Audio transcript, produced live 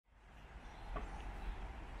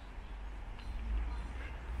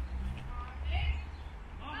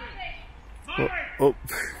Oh, oh.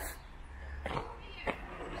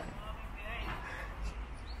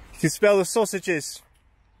 You can smell the sausages.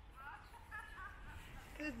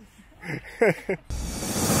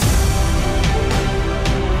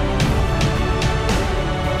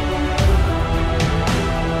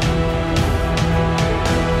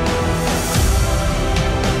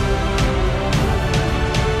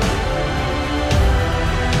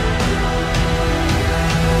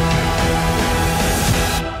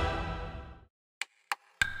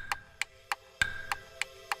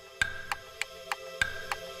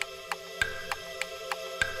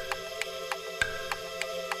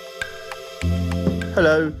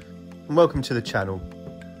 Hello and welcome to the channel.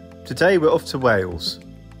 Today we're off to Wales.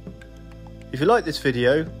 If you like this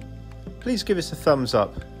video, please give us a thumbs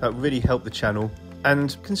up, that would really help the channel,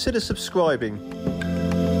 and consider subscribing.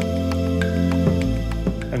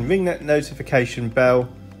 And ring that notification bell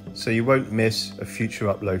so you won't miss a future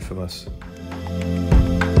upload from us.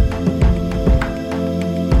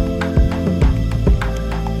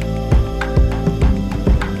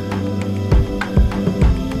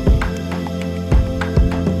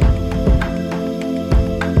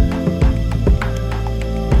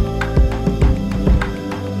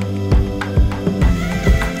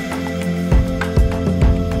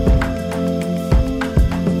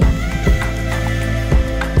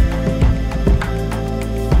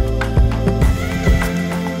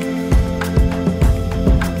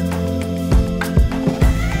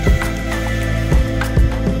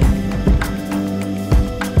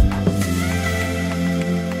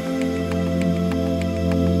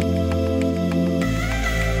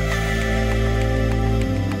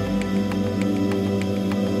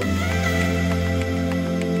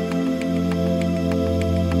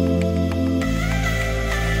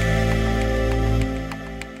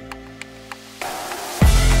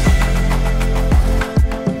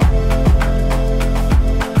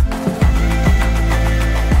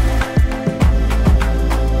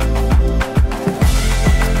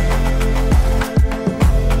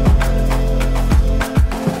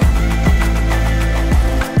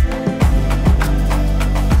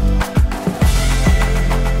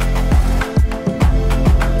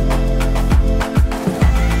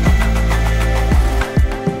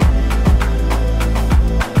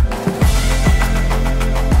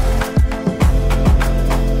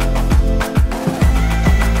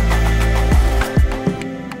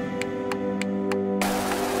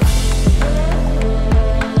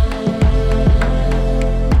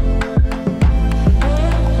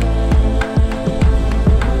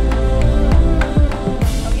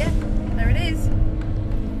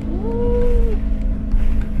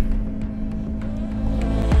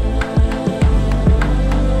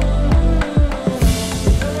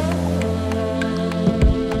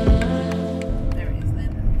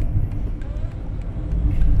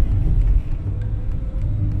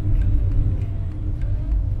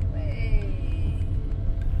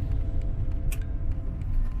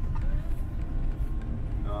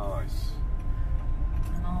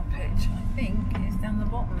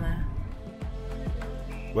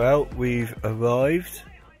 Well, we've arrived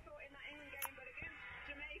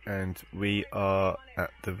and we are at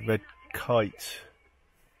the Red Kite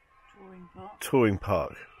Touring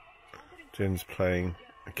Park. Jen's playing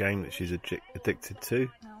a game that she's addicted to.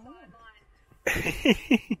 Have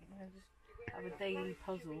a daily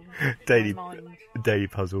puzzle. Daily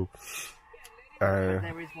puzzle.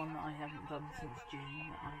 There is one that I haven't done since June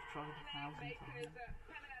that I've tried 1,000 times.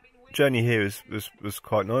 Journey here was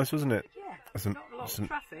quite nice, wasn't it? Yeah. Not a lot of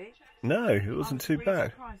traffic. No, it wasn't too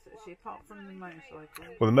bad. Surprised, actually, apart from the motorcycles.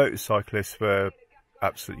 Well, the motorcyclists were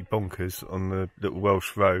absolutely bonkers on the little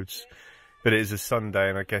Welsh roads, but it is a Sunday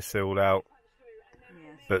and I guess they're all out.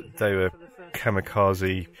 Yeah, but they were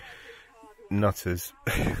kamikaze nutters.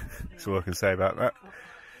 That's all I can say about that.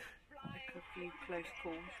 A few close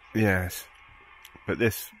calls. Yes, but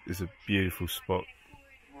this is a beautiful spot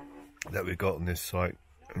that we've got on this site,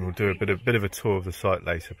 and we'll do a bit of a tour of the site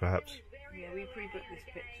later, perhaps. Yeah, we pre-booked this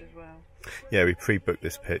pitch as well. Yeah, we pre-booked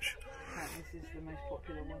this pitch. This is the most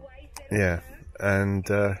popular one. Yeah, and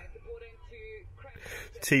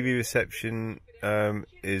TV reception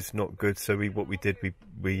is not good. So they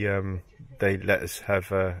let us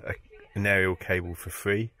have an aerial cable for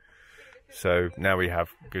free. So now we have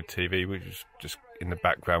good TV. We're just in the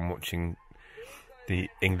background watching the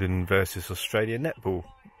England versus Australia netball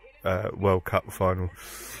World Cup final.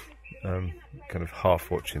 Kind of half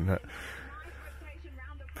watching that.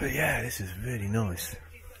 But yeah, this is really nice.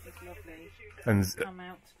 It's lovely. And it's come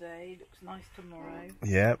out today. Looks nice tomorrow.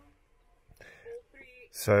 Yeah.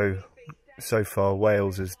 So so far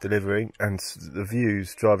Wales is delivering, and the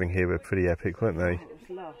views driving here were pretty epic, weren't they? It was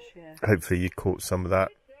lush, yeah. Hopefully you caught some of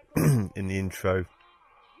that in the intro,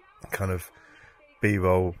 kind of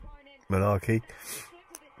B-roll malarkey.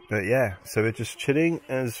 But yeah, so we're just chilling,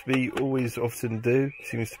 as we always often do.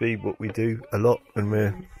 Seems to be what we do a lot when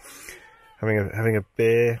we're having a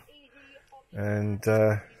beer, and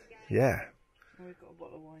yeah. And we've got a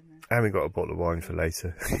bottle of wine there. And we've got a bottle of wine for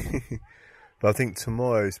later. But I think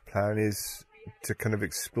tomorrow's plan is to kind of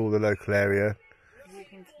explore the local area.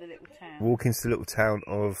 Walk into the little town. Walk into the little town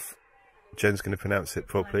of... Jen's going to pronounce it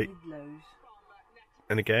properly. Llanidloes.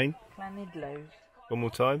 And again? Llanidloes. One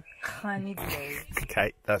more time? Llanidloes.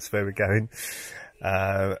 Okay, that's where we're going.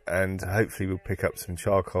 And hopefully we'll pick up some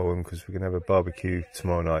charcoal, because we're going to have a barbecue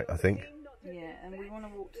tomorrow night, I think. Yeah, and we want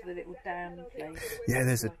to walk to the little dam place. Yeah,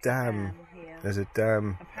 there's a dam. Here. There's a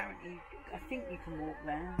dam. Apparently, I think you can walk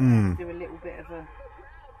there. Mm. Do a little bit of a...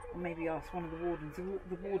 Or maybe ask one of the wardens.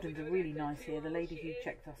 The wardens are really nice here. The lady who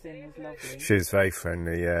checked us in was lovely. She was very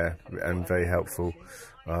friendly, yeah, and very helpful.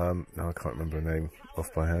 No, I can't remember her name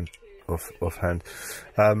offhand.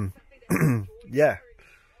 Yeah.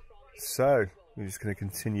 So we're just going to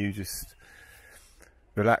continue just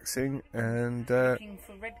relaxing and Looking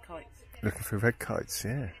for red kites. looking for red kites.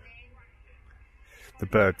 Yeah, the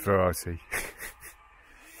bird variety.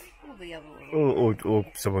 Or the other one. or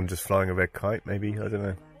someone just flying a red kite, maybe. I don't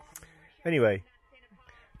know. Anyway,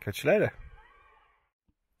 catch you later.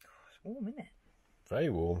 It's warm, isn't it? Very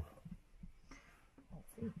warm.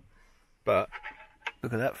 But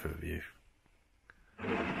look at that for a view.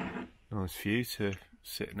 Nice view to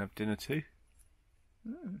sit and have dinner too.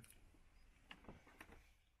 Mm.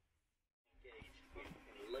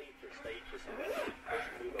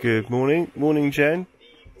 Good morning. Morning, Jen.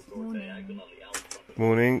 Morning.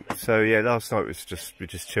 Morning. So yeah, last night we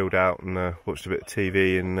just chilled out and watched a bit of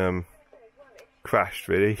TV and crashed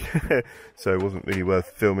really. So it wasn't really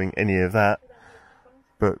worth filming any of that.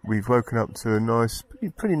 But we've woken up to a nice,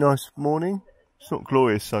 pretty nice morning. It's not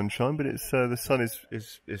glorious sunshine, but it's the sun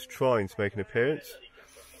is trying to make an appearance.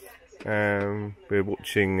 We're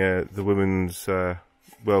watching the Women's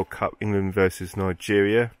World Cup, England versus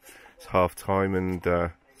Nigeria. It's half time, and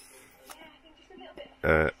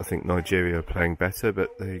I think Nigeria are playing better,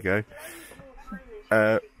 but there you go.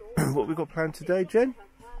 What have we got planned today, Jen?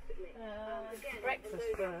 Breakfast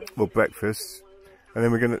first. Well, breakfast, and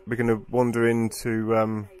then we're gonna wander into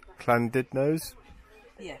Llanidloes.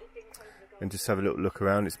 Yeah. And just have a little look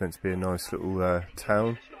around. It's meant to be a nice little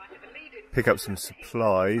town. Pick up some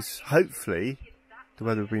supplies. Hopefully, the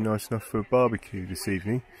weather will be nice enough for a barbecue this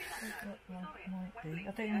evening. I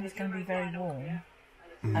don't think it's going to be very warm,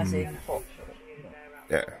 as in hot.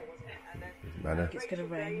 Yeah, doesn't matter. It's going to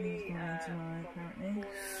rain. It's going to rain tomorrow, apparently.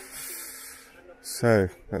 So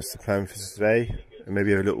that's the plan for today, and maybe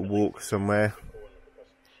have a little walk somewhere.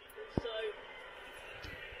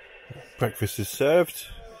 Breakfast is served.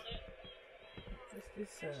 Breakfast is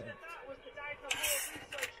served.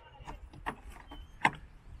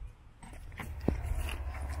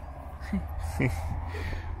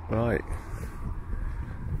 Right,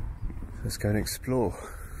 let's go and explore.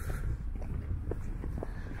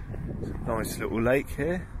 Nice little lake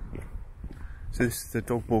here. So this is the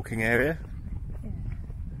dog walking area. Yeah.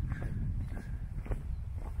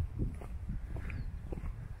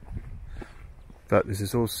 But this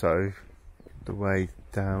is also the way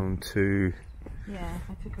down to Yeah,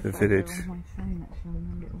 I took a the photo village. on my phone actually on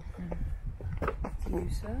the little thing. To you,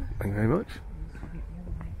 sir. Thank you very much.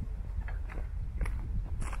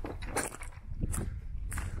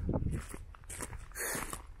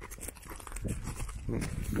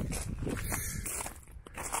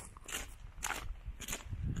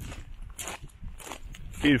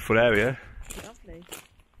 Beautiful area. Lovely.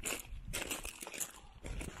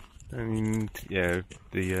 And yeah,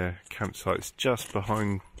 the campsite's just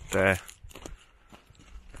behind there.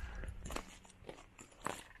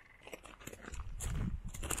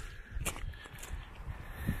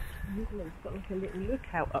 It's got like a little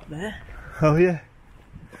lookout up there. Oh yeah.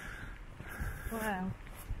 Wow.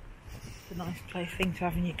 It's a nice place thing to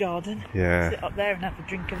have in your garden. Yeah. Sit up there and have a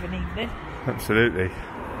drink of an evening. Absolutely.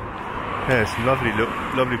 Yeah, some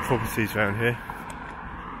lovely properties around here.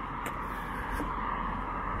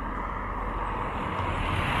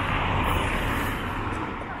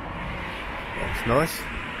 That's nice.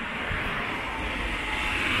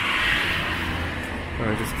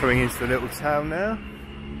 We're just coming into the little town now.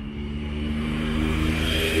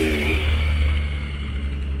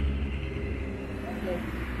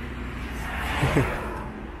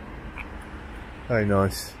 Very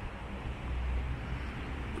nice.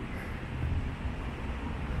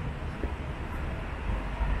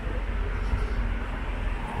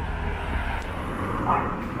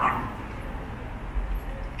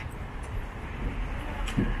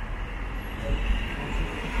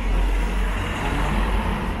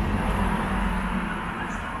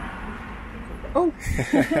 Oh!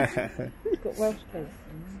 We've got Welsh Cakes.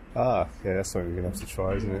 Ah, yeah, that's something we're going to have to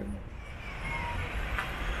try, isn't it?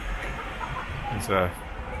 There's a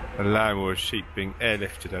lamb or a sheep being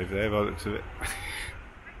airlifted over there by the looks of it.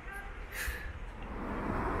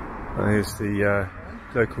 And here's the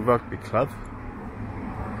local rugby club.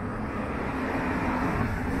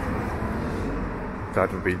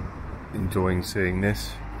 Dad will be enjoying seeing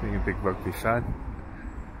this, being a big rugby fan.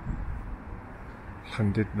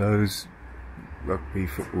 Llanidloes Rugby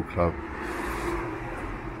Football Club.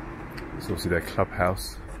 It's also their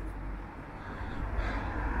clubhouse.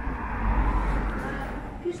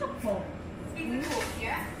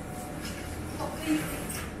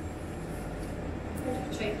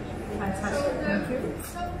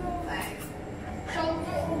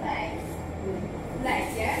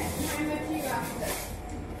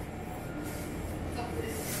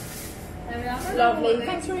 Lovely,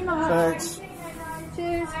 thanks very much. Thanks.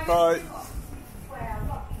 Cheers. Bye.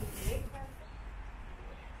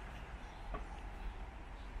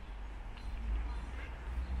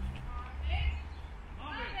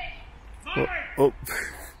 Oh.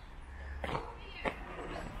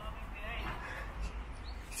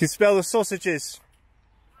 You can smell the sausages.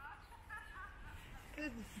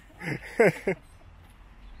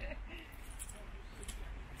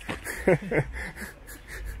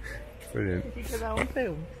 Brilliant. Did you get that on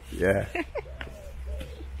film? Yeah.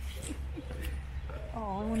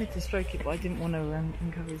 Oh, I wanted to stroke it, but I didn't want to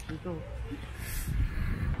encourage the dog.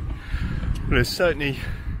 Well, it's certainly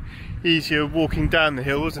easier walking down the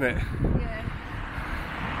hill, wasn't it? Yeah.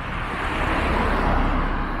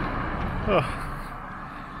 Oh,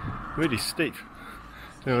 really steep.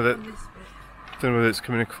 Don't know whether it's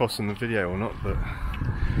coming across on the video or not, but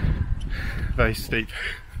very steep.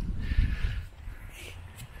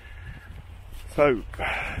 So,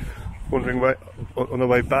 wandering on the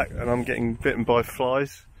way back, and I'm getting bitten by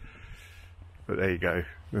flies. But there you go.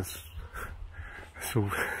 That's all.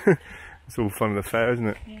 It's all fun and the fair, isn't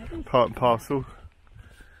it? Yeah. Part and parcel.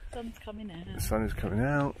 The sun's coming out. The sun is coming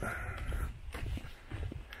out.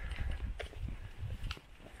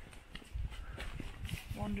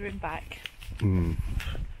 Wandering back Mm.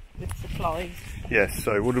 with supplies. Yes.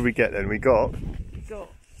 So what did we get then? We got We've got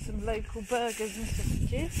some local burgers and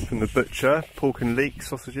sausages. from the butcher pork and leek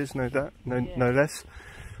sausages, no less,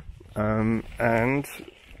 and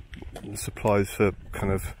supplies for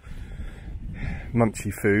kind of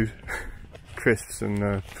munchy food, crisps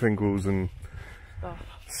and Pringles and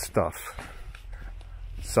stuff.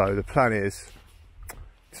 So the plan is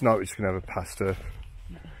tonight we're just going to have a pasta,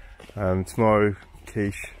 tomorrow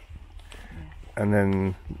quiche, and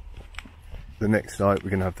then the next night we're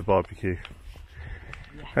going to have the barbecue,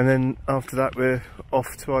 and then after that we're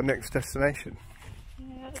off to our next destination.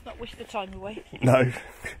 Yeah, let's not wish the time away. No.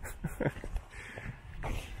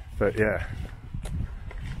 But yeah,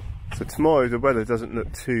 so tomorrow the weather doesn't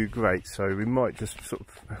look too great, so we might just sort of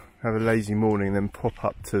have a lazy morning and then pop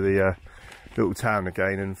up to the little town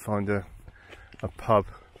again and find a pub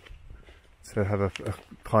to have a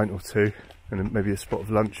pint or two and then maybe a spot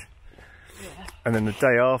of lunch. Yeah. And then the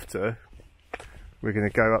day after we're going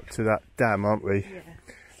to go up to that dam, aren't we? Yeah.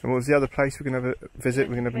 And what was the other place we're going to have a visit?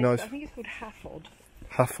 We're going to have a nice... I think it's called Hafford.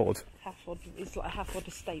 Hafford. Hafford. It's like a Hafford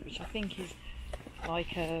estate, which I think is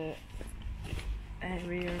like a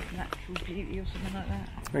area of natural beauty or something like that.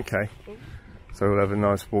 Okay. Oh. So we'll have a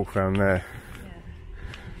nice walk around there.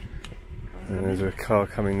 Yeah. And there's a car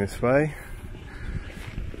coming this way.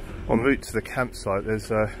 En route to the campsite there's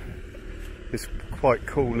this quite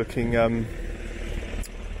cool looking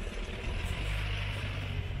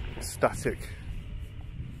static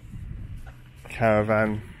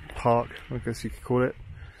caravan park, I guess you could call it.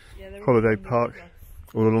 Yeah, Holiday park,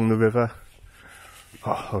 all along the river.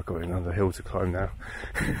 Oh, I've got another hill to climb now.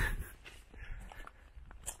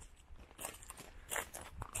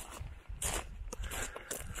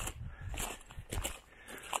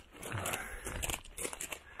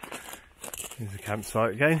 Here's the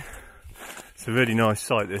campsite again. It's a really nice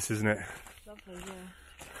site, this, isn't it? Lovely, yeah.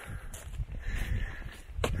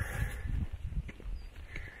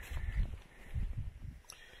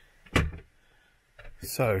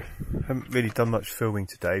 So, I haven't really done much filming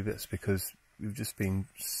today, but that's because we've just been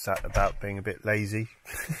sat about being a bit lazy.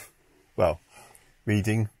 Well,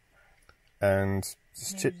 reading and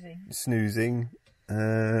snoozing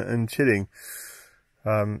and chilling.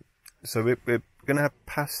 So we're going to have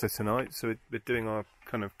pasta tonight, so we're doing our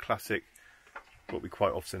kind of classic, what we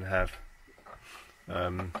quite often have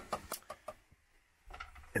in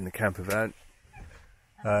the camper van.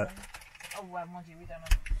 We don't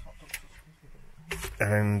have hot dogs.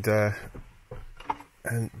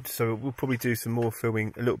 And so we'll probably do some more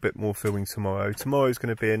filming, a little bit more filming tomorrow. Tomorrow's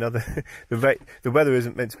going to be another. The weather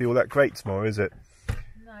isn't meant to be all that great tomorrow, is it?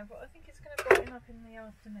 No, but I think it's going to brighten up in the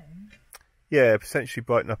afternoon. Yeah, potentially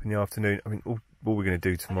brighten up in the afternoon. I mean, all we're going to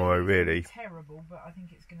do tomorrow really. Terrible, but I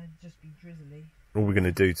think it's going to just be drizzly. All we're going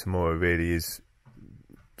to do tomorrow really is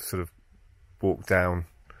sort of walk down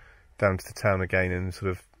to the town again and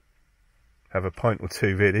sort of have a pint or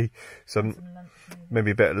two really. So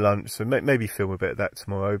maybe a bit of lunch. So maybe film a bit of that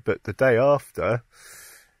tomorrow. But the day after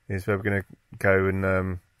is where we're going to go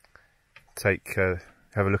and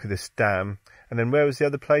have a look at this dam. And then where was the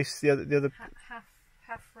other place? The other.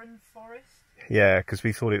 Haffron Forest. Yeah, because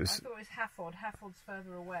we thought it was. I thought it was Hafford. Hafford's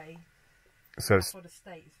further away. So Hafford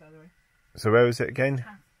Estate is further away. So where was it again?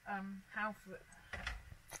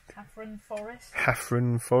 Haffron Forest.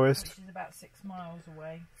 Haffron Forest. Which is about 6 miles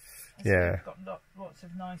away. And Yeah. So we've got lots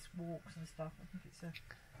of nice walks and stuff. I think it's a.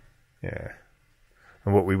 Yeah.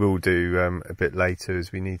 And what we will do a bit later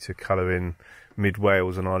is we need to colour in Mid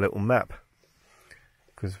Wales on our little map,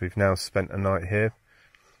 because we've now spent a night here.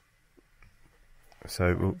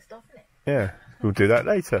 So we'll do that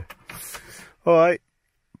later. All right.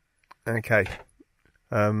 Okay.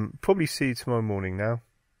 Probably see you tomorrow morning now.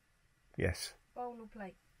 Yes. Bowl or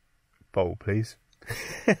plate? Bowl, please.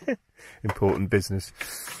 Important business.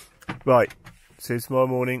 Right. See you tomorrow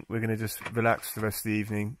morning. We're going to just relax the rest of the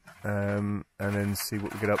evening, and then see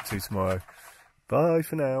what we get up to tomorrow. Bye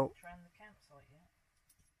for now.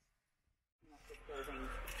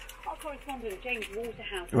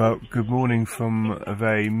 Well, good morning from a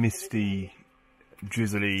very misty,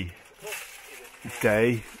 drizzly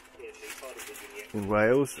day in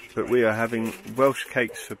Wales, but we are having Welsh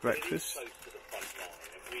cakes for breakfast,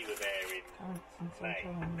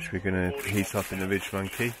 which we're going to heat up in the Ridge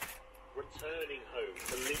Monkey.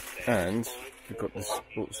 And we've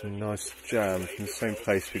bought some nice jam from the same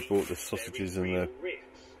place we bought the sausages and the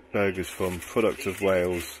burgers from, product of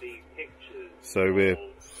Wales. So we're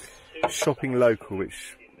shopping local,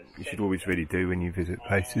 which you should always really do when you visit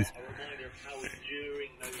places.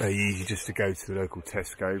 Very easy just to go to the local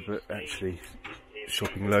Tesco, but actually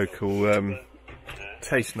shopping local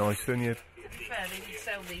tastes nicer, and you. Fair, they can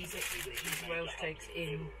sell these Welsh cakes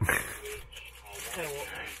in Co-op.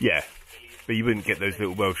 Yeah, but you wouldn't get those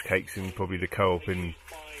little Welsh cakes in probably the Co-op in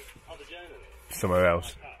somewhere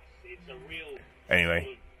else.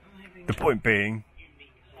 Anyway, the point being,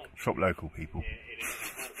 shop local, people.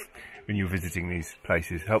 When you're visiting these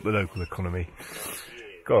places, help the local economy.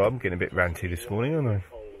 God, I'm getting a bit ranty this morning, aren't I?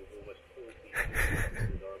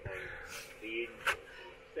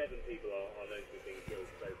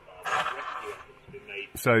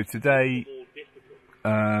 So today,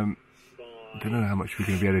 I don't know how much we're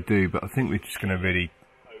going to be able to do, but I think we're just going to really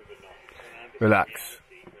relax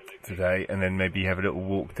today, and then maybe have a little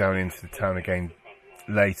walk down into the town again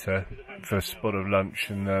later for a spot of lunch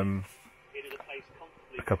and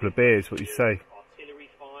a couple of beers. What do you say?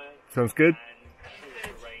 Sounds good?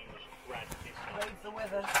 Brave the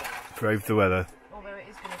weather. Brave the weather. Although it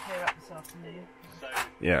is going to clear up this afternoon.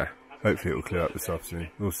 Yeah, hopefully it will clear up this afternoon.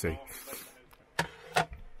 We'll see.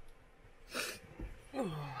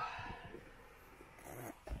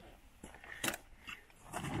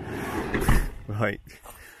 Right,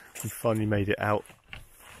 we finally made it out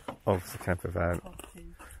of the camper van.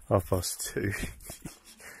 2:30.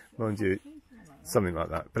 Mind you, something like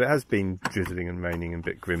that. But it has been drizzling and raining and a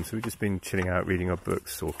bit grim, so we've just been chilling out reading our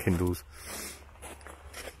books or Kindles.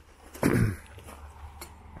 And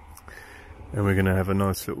we're going to have a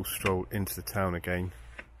nice little stroll into the town again,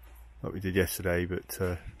 like we did yesterday, but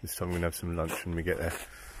this time we're going to have some lunch when we get there.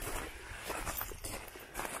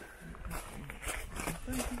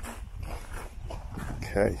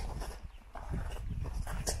 Okay.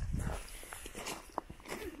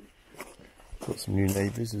 Got some new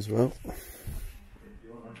neighbours as well.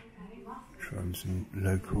 Trying some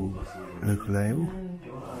local ale.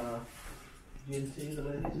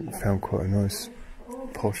 Found quite a nice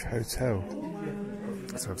posh hotel.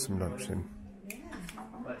 Let's have some lunch then.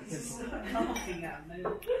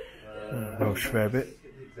 Welsh rarebit.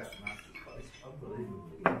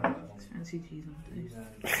 Fancy cheese on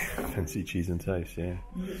toast. Fancy cheese and toast, yeah.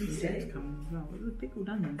 Coming as well. The pickled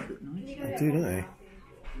onions look nice. They do, don't they?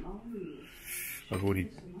 I've already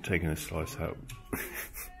taken a slice out.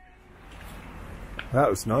 That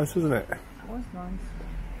was nice, wasn't it? That was nice.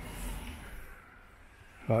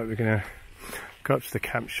 Right, we're going to go up to the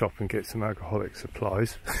camp shop and get some alcoholic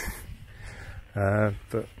supplies. But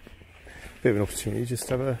a bit of an opportunity just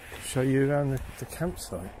to show you around the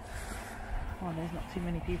campsite. Oh, there's not too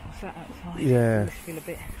many people sat outside. Yeah. I feel a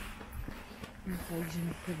bit invasion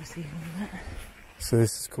of privacy and all that. So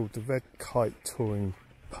this is called the Red Kite Touring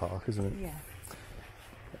Park, isn't it? Yeah.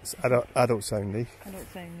 It's adults only.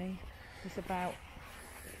 Adults only. It's about,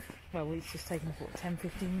 well, it's just taken us, what,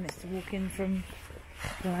 10-15 minutes to walk in from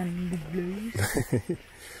Llanidloes.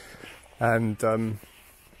 And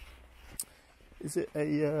is it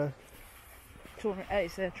a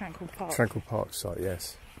it's a Tranquil Park. Tranquil Park site?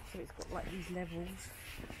 Yes. So it's got like these levels.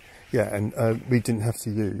 Yeah, and we didn't have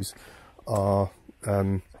to use our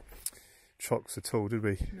trucks at all, did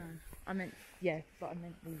we? No, I meant, yeah, but I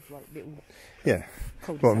meant these like little. Yeah.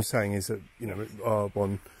 Cul-de-sacs. What I'm saying is that, you know, our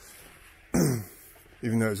one,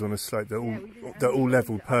 even though it's on a slope, they're all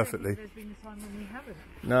levelled perfectly. There's been a time when we haven't.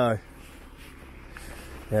 No.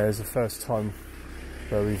 Yeah, it's the first time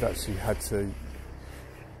where we've actually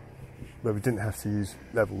where we didn't have to use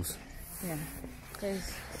levels. Yeah.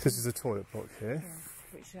 This is a toilet block here.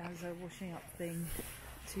 Yeah, which has a washing up thing,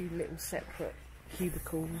 2 little separate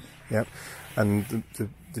cubicles. Yep. And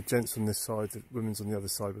the gents on this side, the women's on the other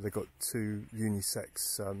side, but they've got 2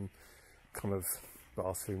 unisex kind of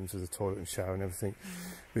bathrooms with a toilet and shower and everything,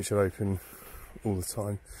 which are open all the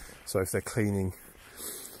time. So if they're cleaning,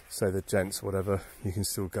 say the gents or whatever, you can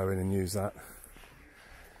still go in and use that.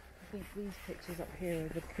 I think these pictures up here are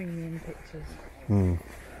the premium pictures.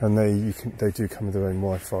 And they do come with their own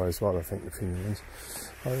Wi-Fi as well, I think, the premium ones.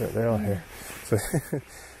 Oh yeah, they are here. So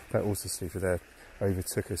that also sleeper there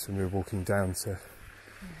overtook us when we were walking down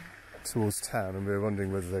towards town, and we were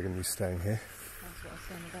wondering whether they're going to be staying here. That's what I was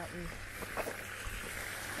saying about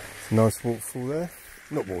these. Nice waterfall there.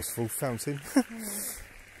 Not waterfall, fountain. Wood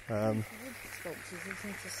sculptures they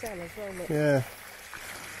seem to sell as well. Look. Yeah.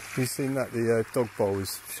 You've seen that? The dog bowl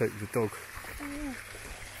is shaped with a dog. Oh yeah.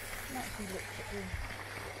 I actually looked at the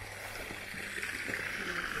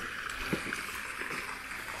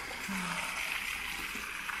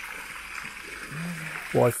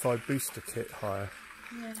Wi-Fi booster kit hire.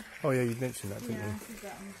 Yeah. Oh yeah, you mentioned that, didn't Yeah, you? I see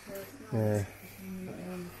that on the first Yeah.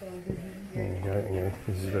 There you go.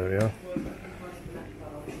 This is where we are.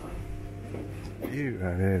 You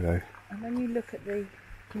around here though. And when you look at the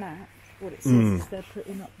map, what it says is they're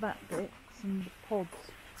putting up that bit, some pods.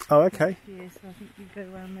 Oh, okay. Yeah, so I think you go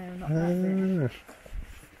around there and up that bit.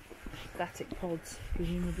 Static pods,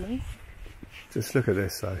 presumably. Just look at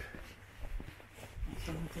this though. That's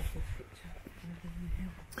a different picture.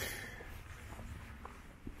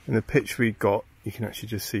 In the pitch we got, you can actually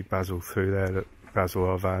just see Basil through there. Look, Basil,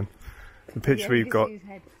 our van. The pitch we've got,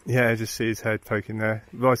 yeah, just see his head poking there,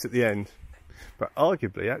 right at the end. But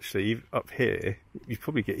arguably, actually, up here, you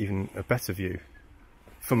probably get even a better view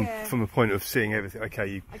from a point of seeing everything.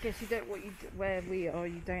 Okay, I guess you don't. Where we are,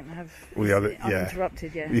 you don't have all the other,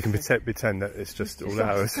 uninterrupted. Yeah, you can pretend that it's just all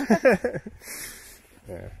ours.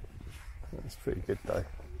 Yeah, that's pretty good though.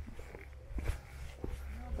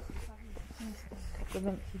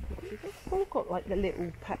 They've all got like the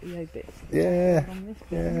little patio bits. Yeah, on this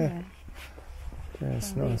bit, yeah,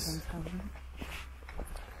 it's nice.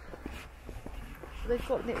 They've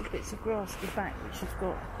got little bits of grass at the back which have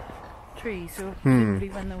got trees, so presumably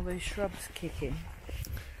when all those shrubs kick in.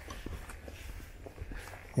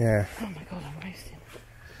 Yeah. Oh my god, I'm roasting.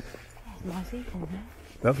 That's a nice evening now.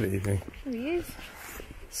 Lovely evening. Here he is.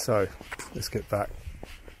 So, let's get back.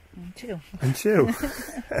 And chill. And chill.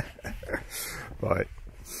 Right.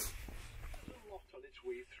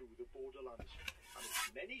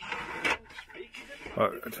 I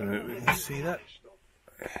don't know if you can see that.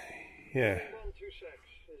 Yeah.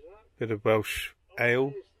 Bit of Welsh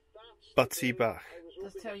ale. Butty Bach.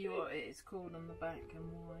 Let's tell you what it is called on the back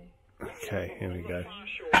and why. Okay, here we go.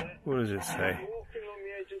 What does it say?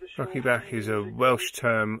 Butty Bach is a Welsh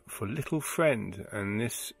term for little friend, and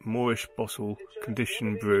this Moorish bottle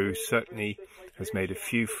conditioned brew certainly has made a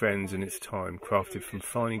few friends in its time, crafted from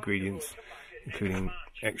fine ingredients including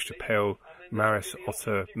extra pale Maris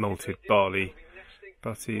Otter malted barley.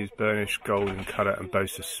 Butty is burnished gold in colour and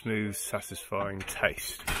boasts a smooth, satisfying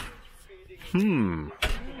taste.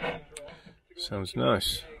 Sounds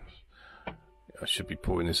nice. I should be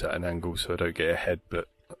pouring this at an angle so I don't get ahead, but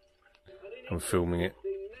I'm filming it.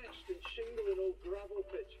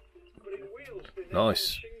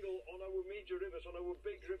 Nice.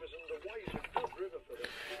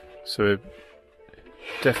 So we're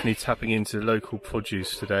definitely tapping into local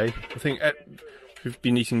produce today. I think we've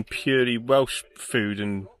been eating purely Welsh food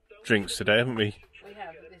and drinks today, haven't we? We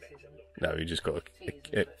have, but this isn't. No, we just got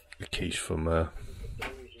a quiche from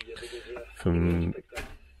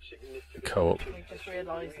Co-op. We just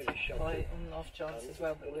realised on the off chance as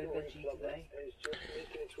well that we're veggie today.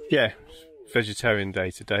 Yeah, vegetarian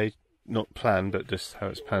day today. Not planned, but just how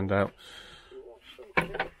it's panned out.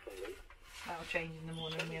 That I'll change in the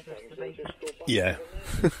morning when we have the rest of the bacon. Yeah.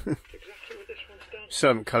 Still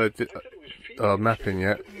haven't coloured our mapping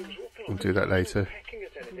yet. We'll do that later.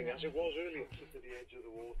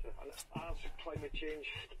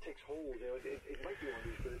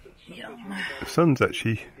 Yum. The sun's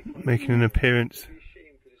actually making an appearance.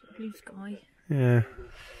 Blue sky. Yeah.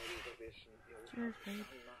 Cheers, babe.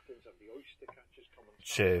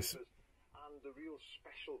 Cheers. And the real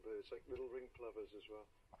special birds like little ring plovers as well.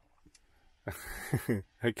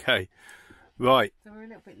 Okay. Right. So we're a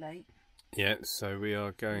little bit late. Yeah, so we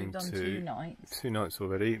are going We've done to 2 nights. 2 nights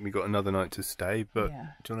already. We've got another night to stay, but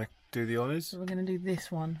Yeah. do you want to do the honours? So we're going to do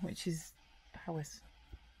this one, which is Powys.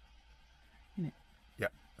 Isn't it? Yeah.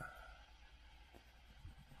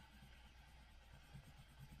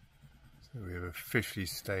 So we have officially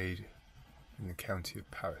stayed in the county of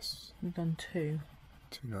Powys. We've done 2.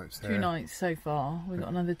 2 nights there. 2 nights so far. We've got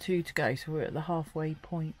another 2 to go, so we're at the halfway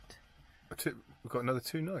point. We've got another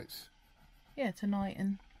 2 nights. Yeah, tonight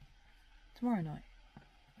and tomorrow night.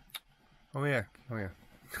 Oh yeah, oh yeah.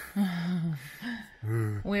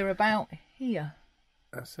 We're about here.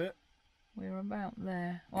 That's it. We're about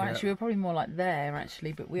there. Well, Yeah. actually, we're probably more like there,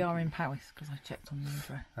 actually, but we are in Powys because I checked on the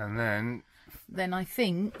address. And then I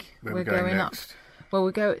think where we're we going going up. next? Well,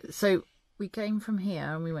 so we came from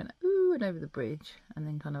here and we went and over the bridge and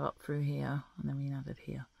then kind of up through here and then we landed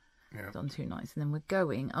here. Yeah. Done 2 nights and then we're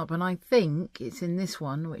going up and I think it's in this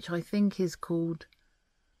one, which I think is called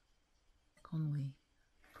Conwy.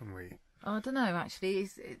 Conwy. Oh, I don't know actually.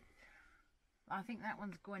 I think that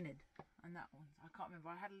one's Gwynedd and that one. I can't remember.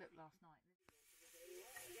 I had a look last night.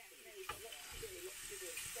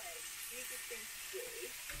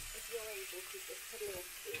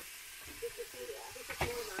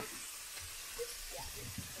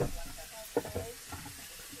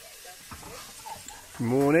 Good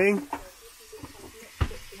morning.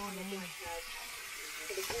 Morning.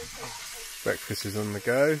 Breakfast is on the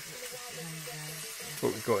go.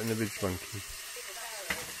 What we got in the Ridge Monkey?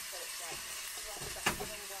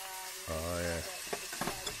 Oh yeah,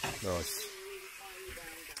 nice.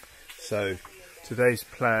 So today's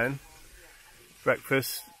plan: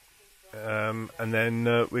 breakfast, and then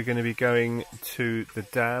we're going to be going to the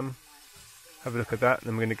dam. Have a look at that, and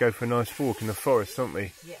then we're going to go for a nice walk in the forest, aren't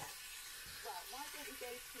we? Yeah.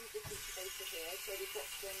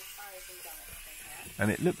 And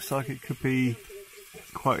it looks like it could be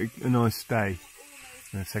quite a nice day.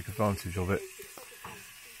 I'm going to take advantage of it.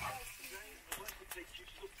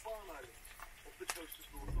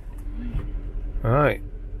 Alright.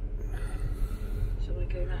 Shall we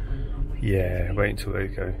go that way? Yeah, wait until they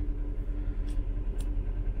go.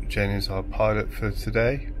 Jen is our pilot for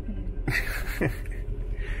today.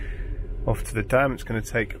 Off to the dam. It's going to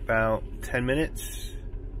take about 10 minutes.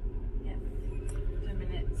 Yeah, 10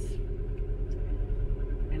 minutes.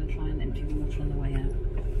 We're going to try and empty the water on the way out.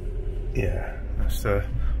 Yeah, that's the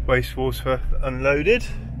wastewater unloaded.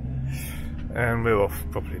 And we're off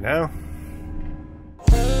properly now.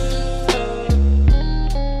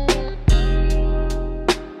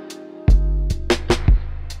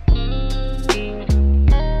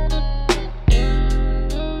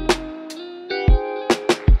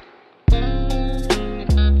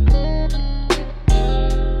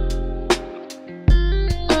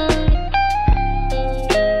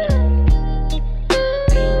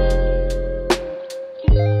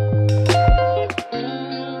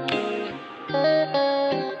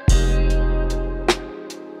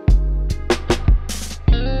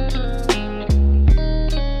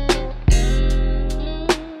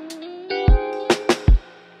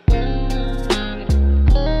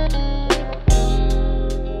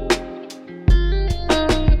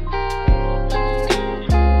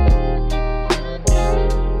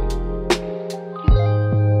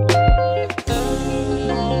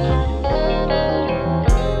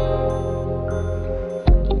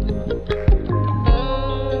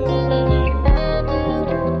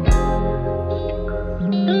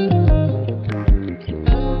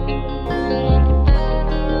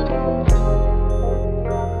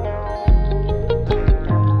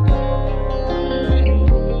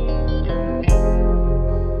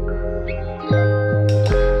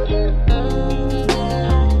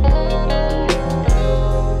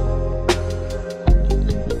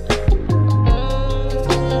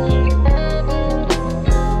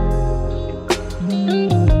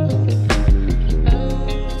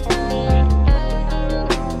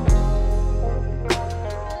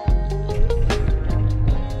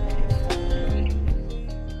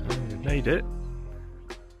 Made it.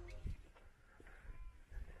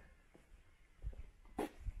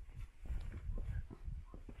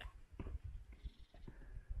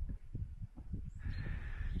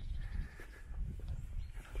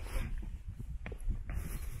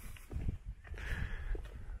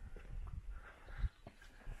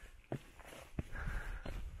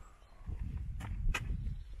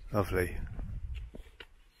 Lovely.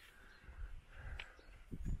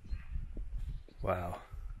 Wow.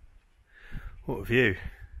 What a view.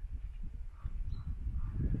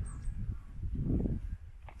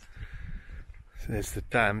 So there's the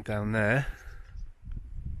dam down there.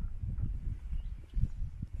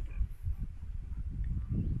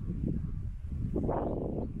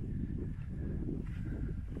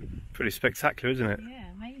 Pretty spectacular, isn't it?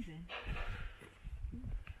 Yeah, amazing.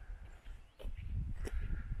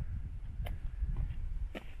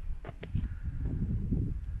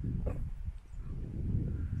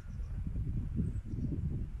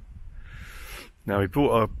 Now we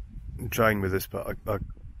brought our drone with us, but I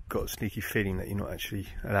got a sneaky feeling that you're not actually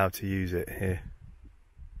allowed to use it here.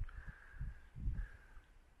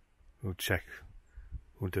 We'll check.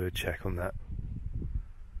 We'll do a check on that.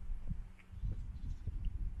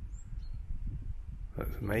 That's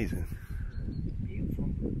amazing. Beautiful.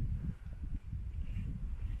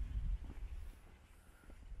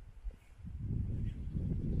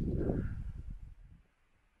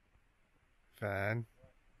 Van.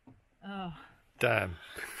 Oh. Damn.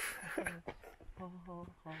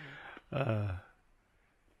 Oh.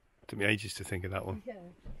 Took me ages to think of that one. Yeah,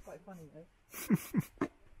 it's quite funny though.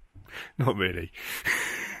 Not really.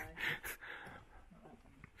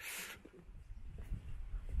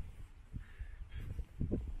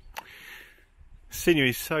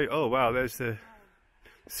 Scenery's so, oh wow, there's the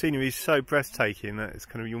scenery's so breathtaking that it's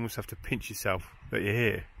kind of, you almost have to pinch yourself that you're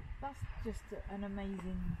here. That's just an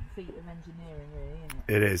amazing feat of engineering, really, isn't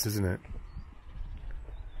it? It is, isn't it?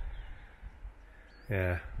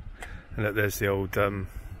 Yeah. And look, there's the old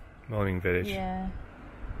mining village. Yeah.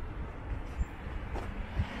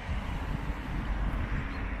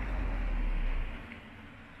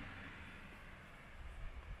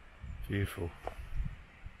 Beautiful.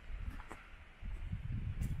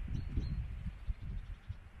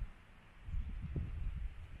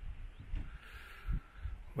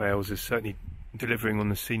 Wales is certainly delivering on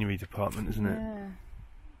the scenery department, isn't it? Yeah.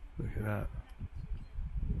 Look at that.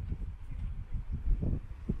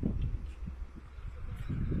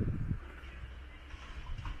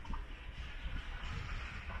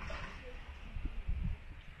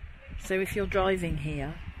 So if you're driving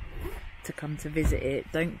here to come to visit it,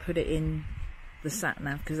 don't put it in the sat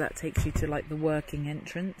nav because that takes you to like the working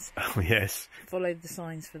entrance. Oh yes. Follow the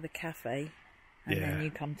signs for the cafe, and Yeah. then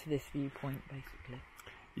you come to this viewpoint basically.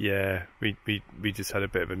 Yeah, we just had a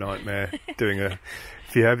bit of a nightmare doing a.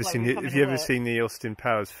 If you ever Like seen we're the, coming if you to ever work. seen the Austin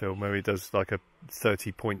Powers film where he does like a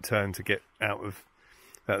 30-point turn to get out of,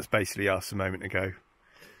 that's basically us a moment ago.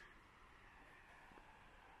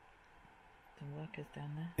 Some workers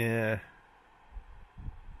down there.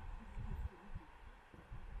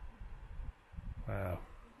 Yeah. Wow.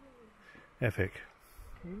 Epic.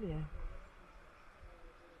 Brilliant.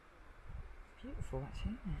 Beautiful,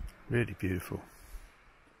 actually, isn't it? Really beautiful.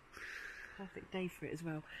 Perfect day for it as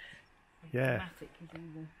well. Yeah. Dramatic with all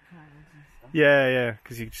the clouds and stuff. Yeah.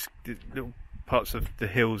 Because you just the little parts of the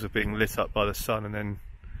hills are being lit up by the sun, and then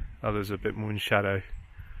others are a bit more in shadow.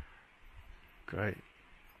 Great.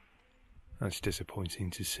 That's disappointing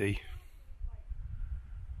to see. I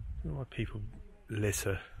don't know why people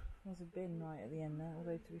litter, There's a bin right at the end there,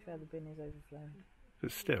 although to be fair the bin is overflowing.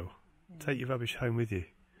 but still, Yeah. take your rubbish home with you.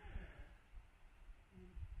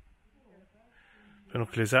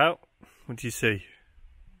 Binoculars out. What do you see?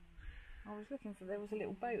 I was looking for, there was a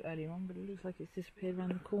little boat earlier on, but it looks like it's disappeared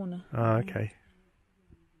around the corner. Ah, okay.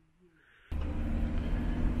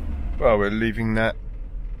 Well, we're leaving that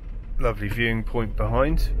lovely viewing point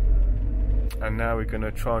behind, and now we're going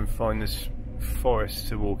to try and find this forest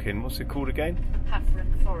to walk in. What's it called again?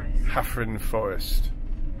 Haffron Forest. Haffron Forest.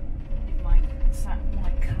 It might cut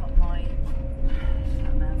my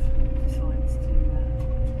sat nav decides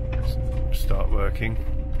to. Start working.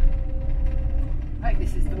 I hope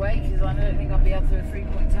this is the way, because I don't think I'll be able to do a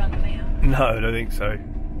 3-point turn on here. No, I don't think so.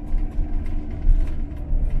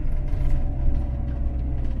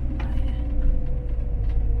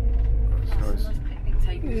 Nice picnic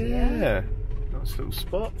tables here. Yeah, nice little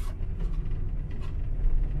spot.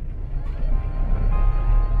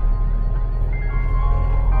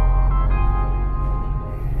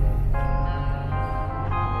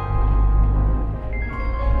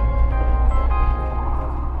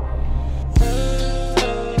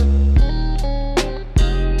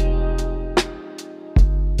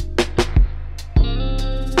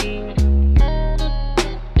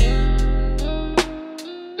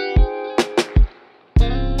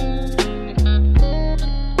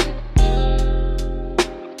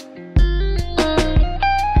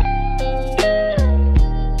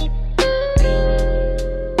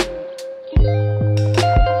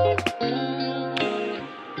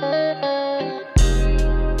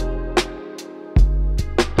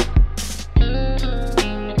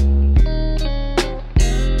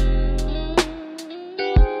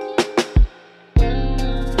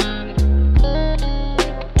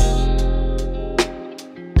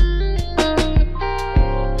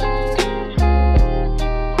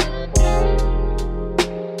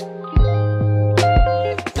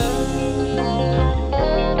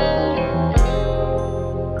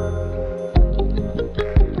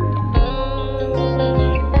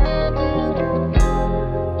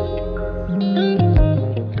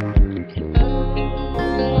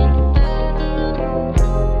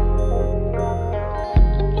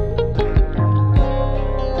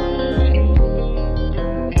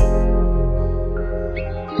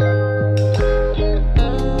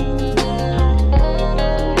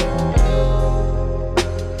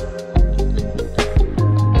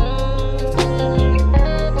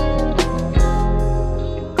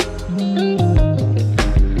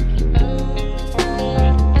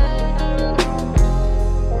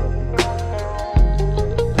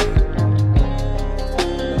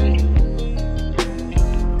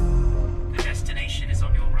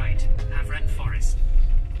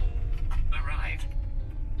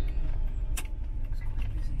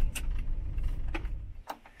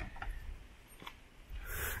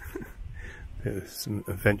 Bit of some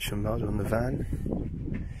adventure mud on the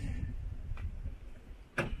van.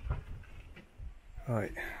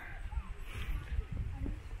 Right,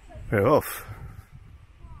 we're off.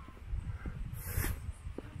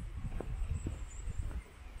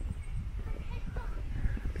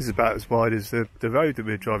 This is about as wide as the road that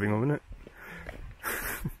we're driving on, isn't it?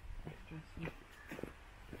 Stressful. That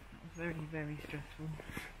was very, very stressful.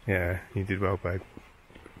 Yeah, you did well, babe.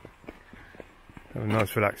 Have a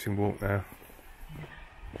nice relaxing walk now.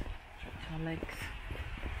 Stretch our legs.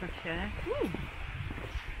 Fresh air.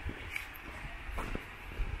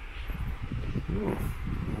 Ooh,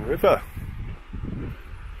 river.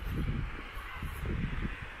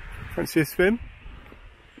 Fancy a swim?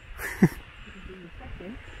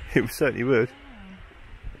 It certainly would.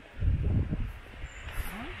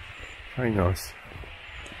 Very nice.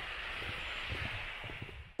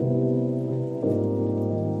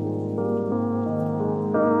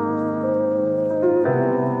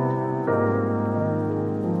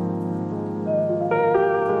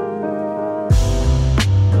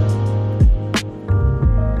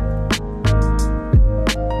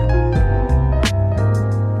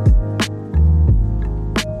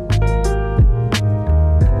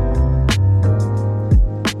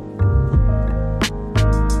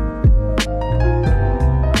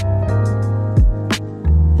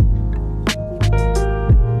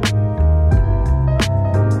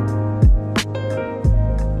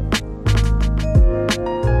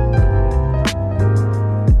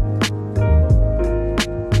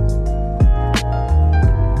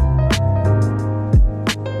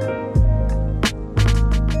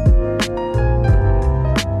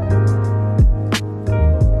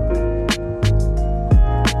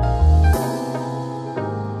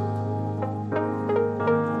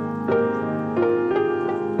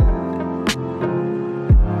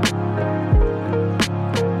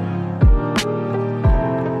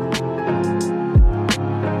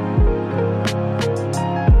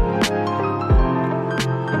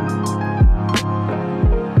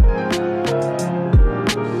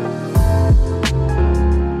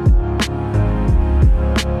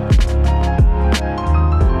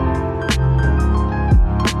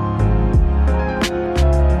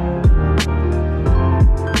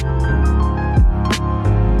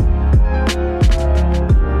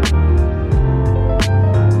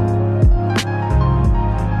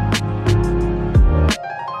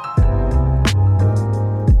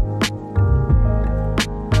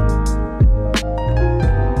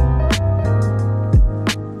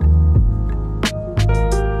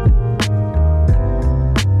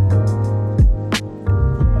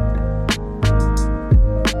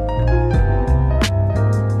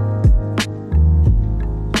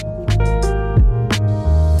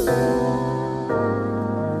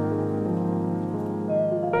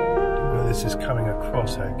 This is coming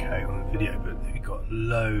across okay on the video, but we've got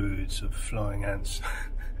loads of flying ants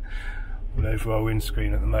all over our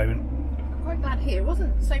windscreen at the moment. Quite bad here. It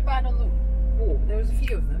wasn't so bad on the walk. There was a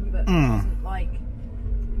few of them, but it wasn't like,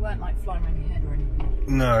 they weren't like flying around your head or anything.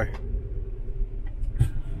 No.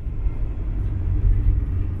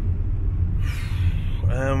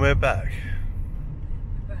 And we're back.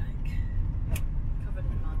 We're back. Covered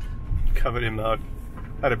in mud. Covered in mud.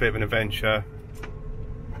 Had a bit of an adventure.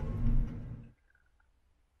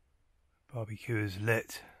 Barbecue is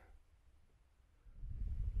lit.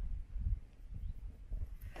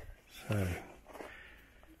 So,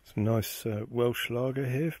 some nice Welsh lager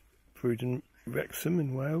here, brewed in Wrexham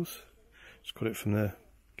in Wales. Just got it from the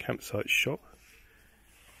campsite shop.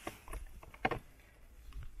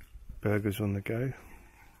 Burgers on the go.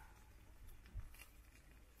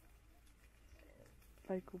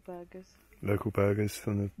 Local burgers. Local burgers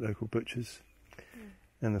from the local butchers.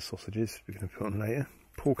 And the sausages we're going to put on later.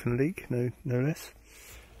 Pork and leek, no less.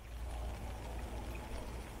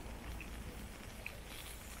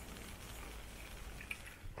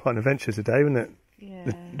 Quite an adventure today, wasn't it?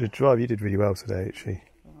 Yeah. The drive, you did really well today, actually.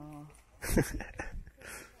 Oh.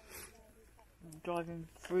 Driving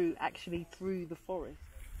actually through the forest.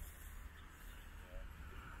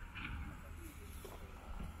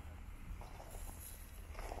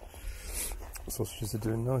 Sausages are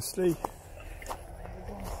doing nicely.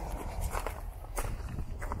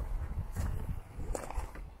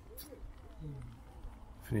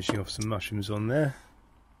 Finishing off some mushrooms on there,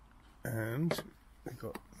 and we've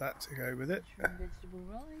got that to go with it. Vegetable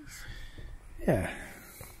rice. Yeah,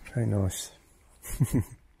 very nice.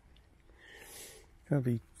 Gonna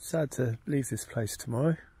be sad to leave this place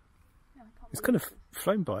tomorrow. Yeah, It's kind of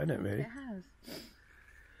flown by, isn't it, really? It has.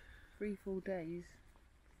 3 full days.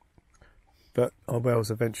 But our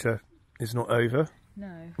Wales adventure is not over.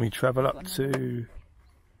 No. We travel up to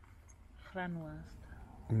Llanidloes.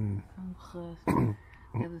 Mm.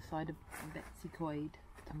 The other side of Betsy Coed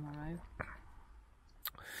tomorrow.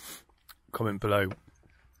 Comment below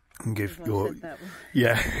and give If I your said that one.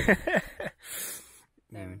 yeah.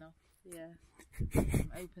 Fair enough. Yeah.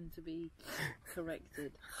 I'm open to be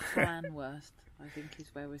corrected. Llanidloes, I think, is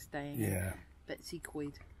where we're staying. Yeah. Betsy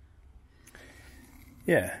Coed.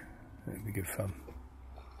 Yeah, that'd be good fun.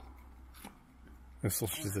 The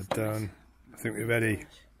sausages are done. I think we're ready.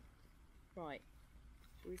 Right.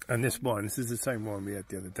 And this wine, this is the same wine we had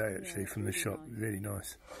the other day actually, Yeah, from the really shop. nice. Really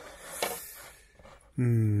nice.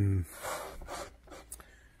 Mmm.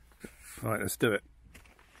 Right, let's do it.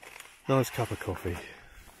 Nice cup of coffee.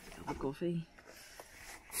 Cup of coffee.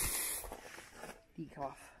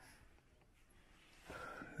 Decaf.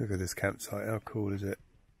 Look at this campsite, how cool is it?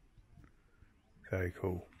 Very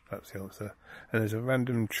cool, that's the answer. And there's a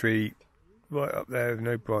random tree right up there with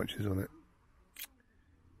no branches on it.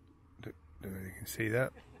 Don't know if you can see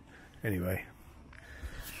that. Anyway.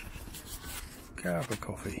 Cup of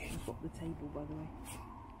coffee. I've got the table, by the way.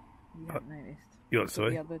 You haven't noticed. You what, I put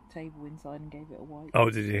sorry? the other table inside and gave it a wipe. Oh,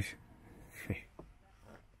 did you?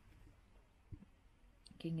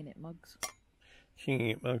 Kinging it mugs. Kinging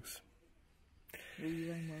it mugs. Rule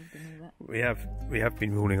your own world and all that. We have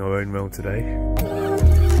been ruling our own world today.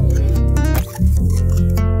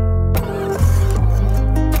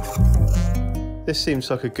 This seems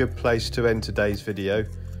like a good place to end today's video.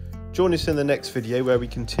 Join us in the next video where we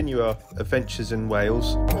continue our adventures in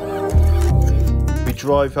Wales. We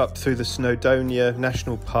drive up through the Snowdonia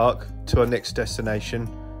National Park to our next destination.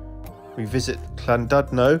 We visit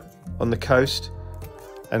Llanidloes on the coast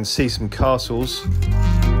and see some castles.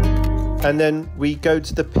 And then we go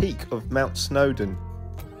to the peak of Mount Snowdon.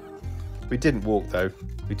 We didn't walk though,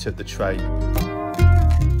 we took the train.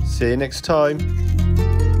 See you next time.